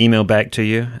boomerang the email back to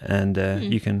you, and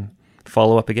you can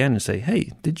follow up again and say,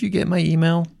 hey, did you get my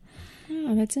email?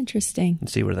 Oh, that's interesting. And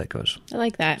see where that goes. I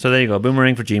like that. So there you go,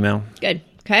 boomerang for Gmail. Good.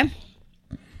 Okay.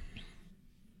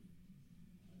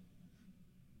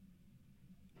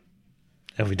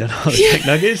 Have we done all the tech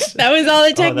nuggets? That was all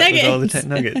the tech nuggets. That was all the tech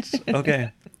nuggets.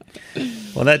 Okay.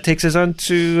 Well, that takes us on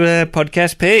to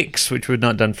podcast picks, which we've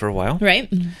not done for a while.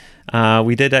 Right.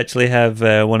 We did actually have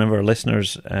one of our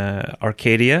listeners,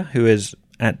 Arcadia, who is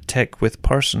at Tech with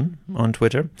Parson on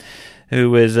Twitter, who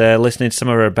was listening to some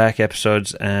of our back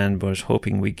episodes and was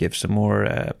hoping we'd give some more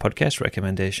podcast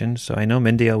recommendations. So I know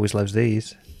Mindy always loves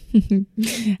these. I'm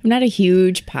not a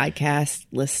huge podcast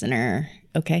listener.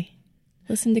 Okay.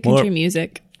 Listen to country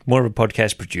music. More of a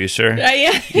podcast producer.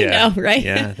 Yeah. I know, right?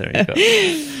 Yeah, there you go.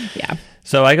 Yeah.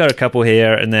 So I got a couple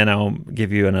here, and then I'll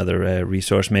give you another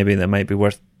resource maybe that might be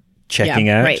worth checking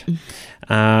out. Right.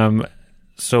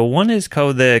 So one is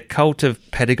called the Cult of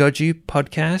Pedagogy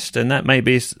podcast, and that might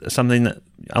be something that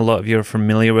a lot of you are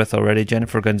familiar with already.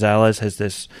 Jennifer Gonzalez has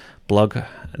this blog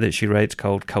that she writes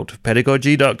called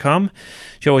cultofpedagogy.com.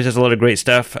 She always has a lot of great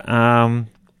stuff.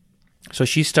 So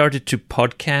she started to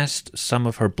podcast some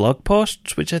of her blog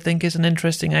posts, which I think is an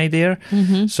interesting idea.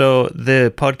 Mm-hmm. So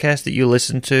the podcast that you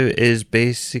listen to is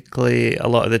basically, a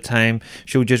lot of the time,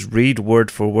 she'll just read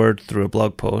word for word through a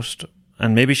blog post.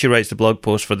 And maybe she writes the blog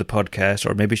post for the podcast,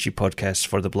 or maybe she podcasts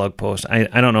for the blog post. I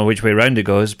don't know which way around it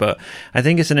goes, but I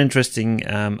think it's an interesting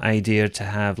idea to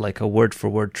have like a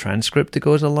word-for-word transcript that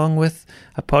goes along with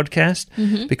a podcast,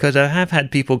 because I have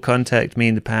had people contact me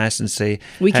in the past and say,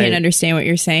 we can't understand what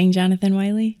you're saying, Jonathan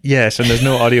Wiley. Yes, and there's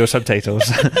no audio subtitles.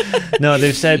 No,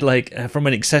 they've said like from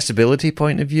an accessibility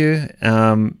point of view,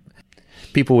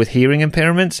 people with hearing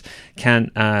impairments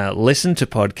can't listen to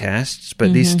podcasts,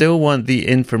 but they still want the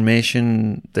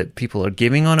information that people are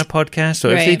giving on a podcast. So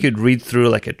if they could read through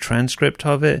like a transcript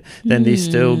of it, then they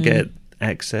still get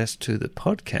access to the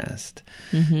podcast.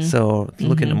 So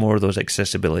looking at more of those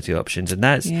accessibility options, and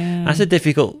that's a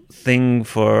difficult thing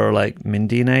for like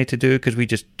Mindy and I to do, because we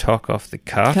just talk off the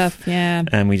cuff,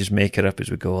 and we just make it up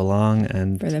as we go along,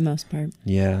 and for the most part,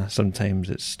 sometimes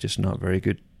it's just not very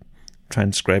good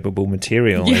transcribable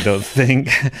material, I don't think.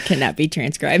 Cannot be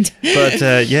transcribed. But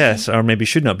yes, or maybe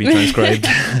should not be transcribed.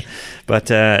 But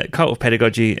Cult of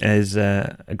Pedagogy is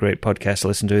a great podcast to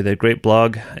listen to. They're a great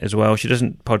blog as well. She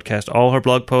doesn't podcast all her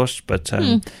blog posts, but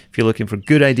if you're looking for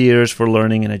good ideas for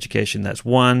learning and education, that's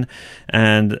one.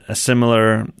 And a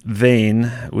similar vein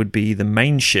would be the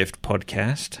Mindshift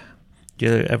podcast. Do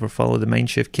you ever follow the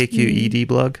Mindshift KQED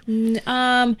blog?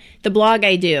 The blog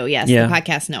I do, yes. The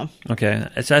podcast, no. Okay.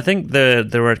 So I think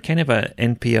they were kind of an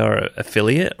NPR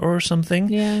affiliate or something.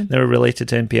 Yeah. They were related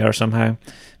to NPR somehow.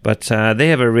 But they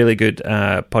have a really good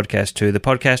podcast too. The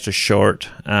podcasts are short.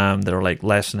 They're like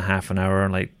less than half an hour,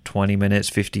 like 20 minutes,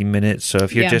 15 minutes. So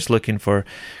if you're just looking for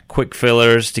quick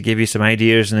fillers to give you some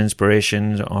ideas and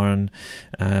inspirations on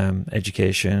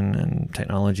education and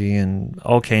technology and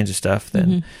all kinds of stuff,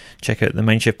 then check out the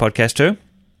Mindshift podcast too.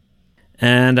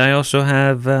 And I also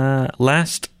have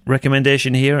last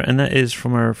recommendation here, and that is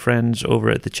from our friends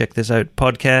over at the Check This Out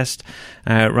podcast.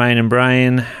 Ryan and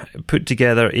Brian put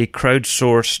together a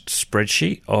crowdsourced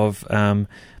spreadsheet of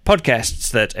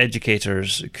podcasts that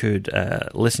educators could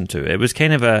listen to. It was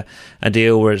kind of a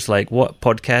deal where it's like, what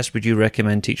podcast would you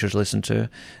recommend teachers listen to?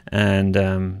 And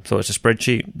so it's a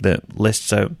spreadsheet that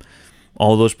lists out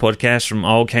all those podcasts from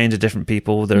all kinds of different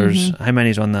people. There's how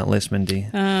many's on that list, Mindy?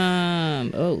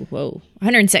 Whoa.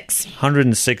 106.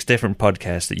 106 different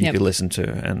podcasts that you could listen to,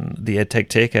 and the EdTech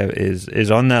Takeout is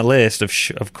on that list,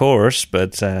 of course,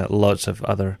 but lots of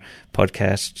other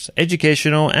podcasts,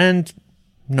 educational and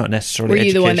not necessarily Were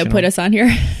you the one that put us on here?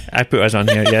 I put us on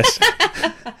here, yes.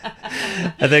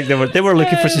 I think they were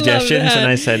looking for suggestions, and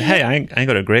I said, hey, I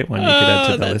got a great one you could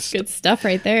add to the list. Good stuff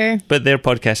right there. But their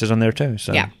podcast is on there too.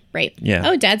 So. Yeah, right. Yeah.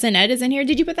 Oh, Dad's and Ed is in here.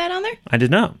 Did you put that on there? I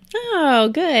did not. Oh,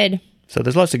 good. So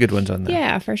there's lots of good ones on there.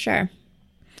 Yeah, for sure.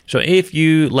 So if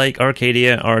you, like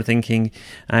Arcadia, are thinking,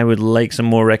 I would like some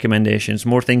more recommendations,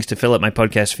 more things to fill up my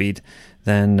podcast feed,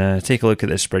 then take a look at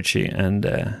this spreadsheet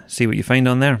and see what you find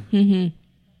on there. Mm-hmm.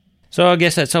 So I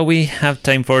guess that's all we have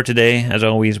time for today. As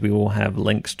always, we will have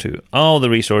links to all the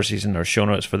resources in our show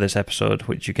notes for this episode,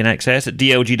 which you can access at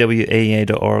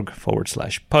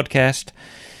dlgwaea.org/podcast.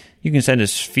 You can send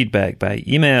us feedback by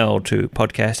email to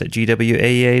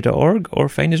podcast@gwaea.org or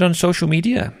find us on social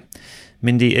media.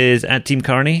 Mindy is at Team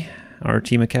Carney. Our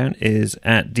team account is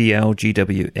at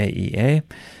DLGWAEA.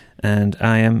 And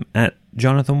I am at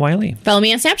Jonathan Wiley. Follow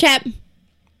me on Snapchat.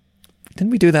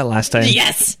 Didn't we do that last time?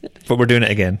 Yes. But we're doing it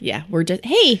again. Yeah, we're just,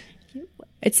 hey,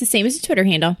 it's the same as the Twitter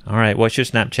handle. All right, what's your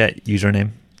Snapchat username?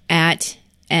 At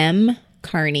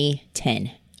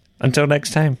mcarney10. Until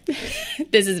next time.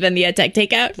 This has been the EdTech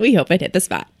Takeout. We hope it hit the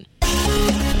spot.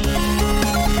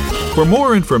 For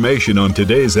more information on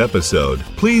today's episode,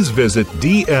 please visit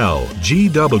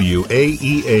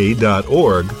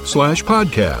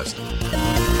dlgwaea.org/podcast.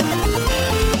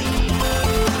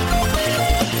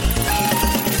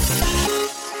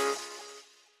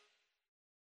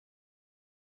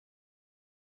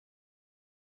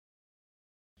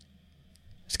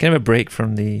 It's kind of a break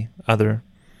from the other.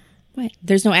 What?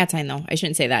 There's no @ sign, though. I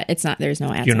shouldn't say that. It's not. There's no @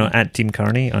 sign. You're not at Team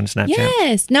Carney on Snapchat?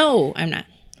 Yes. No, I'm not.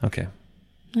 Okay.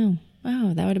 Oh,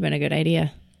 wow. That would have been a good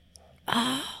idea.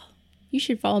 Oh, you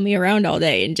should follow me around all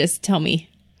day and just tell me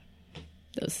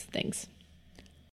those things.